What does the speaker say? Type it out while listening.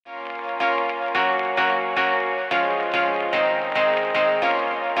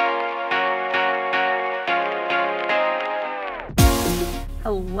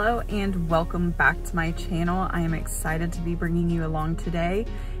and welcome back to my channel. I am excited to be bringing you along today.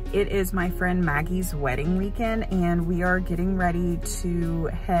 It is my friend Maggie's wedding weekend and we are getting ready to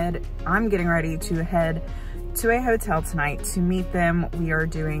head, I'm getting ready to head to a hotel tonight to meet them. We are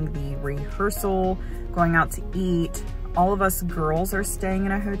doing the rehearsal, going out to eat. All of us girls are staying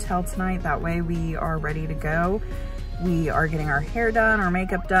in a hotel tonight. That way we are ready to go. We are getting our hair done, our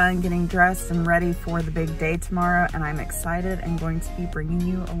makeup done, getting dressed and ready for the big day tomorrow. And I'm excited and going to be bringing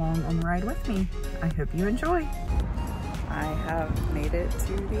you along on the ride with me. I hope you enjoy. I have made it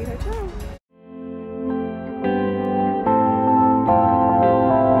to the hotel.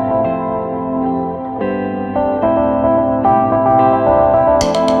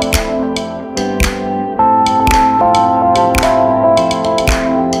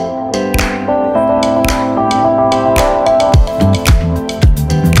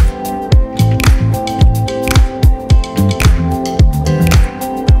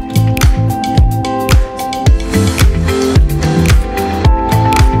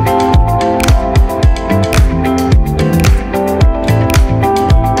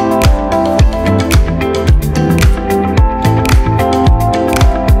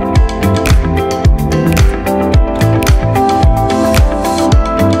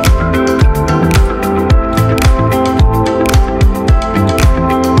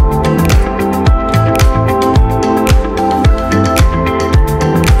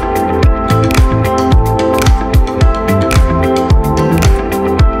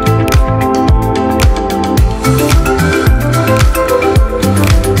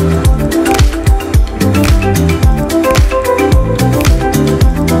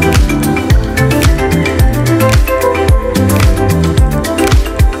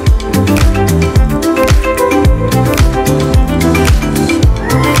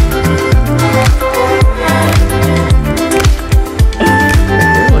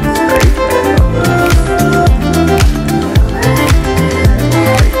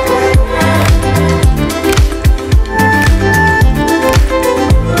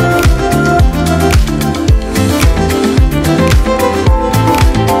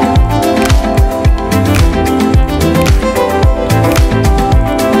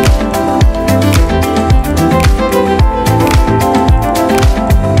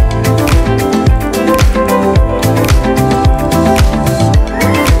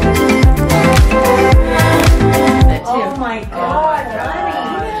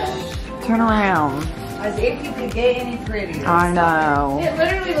 I know. It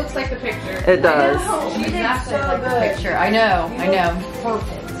literally looks like the picture. It does. She did exactly so like good. The picture. I know. I know.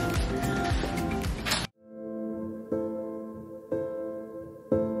 Perfect.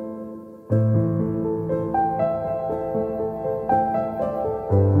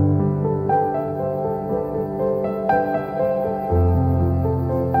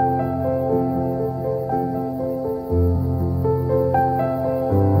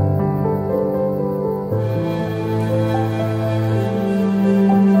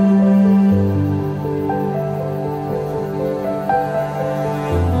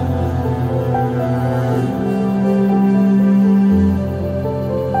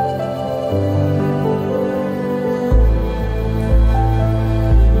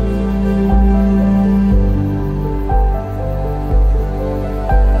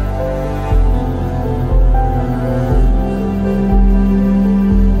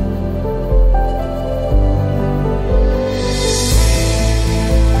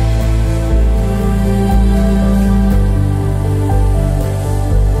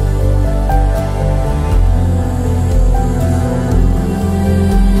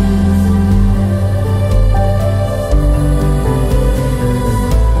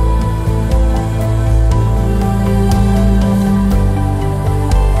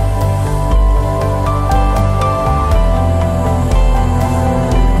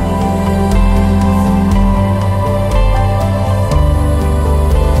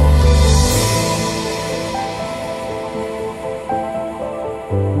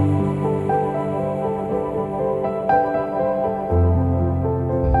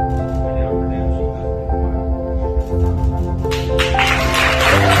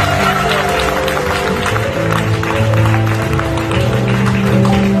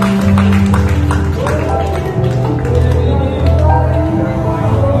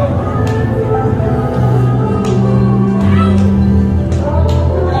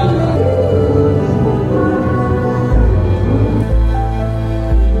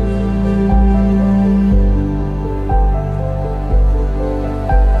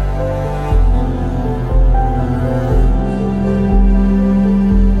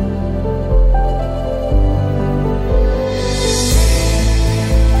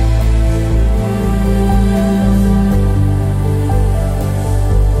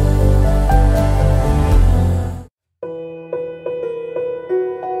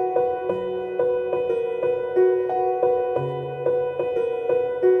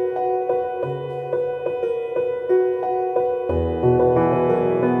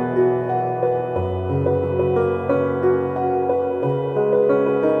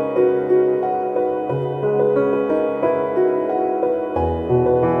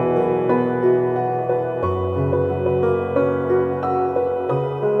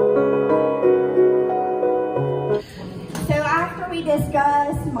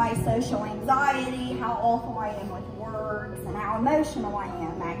 social anxiety, how awful I am with words, and how emotional I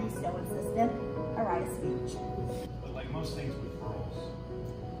am, Maggie still insisted I write a speech. But like most things with girls,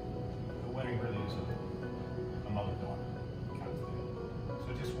 the wedding really is a mother-daughter kind of thing. So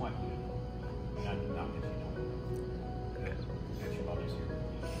I just want you to know, not that you know, that your mother's here.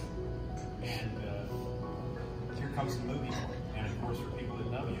 And here comes the movie. And of course, for people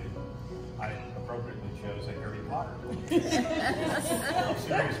that know you, I appropriately chose a Harry Potter.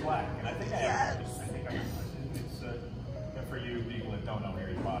 Sirius Black. And I think I have. I think I have. It's for you people that don't know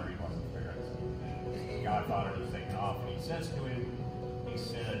Harry Potter, he wasn't there. His godfather is taken off, and he says to him, he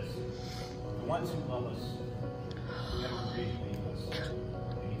says, the ones who love us never agree to leave us.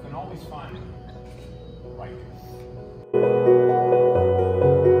 And you can always find them right here.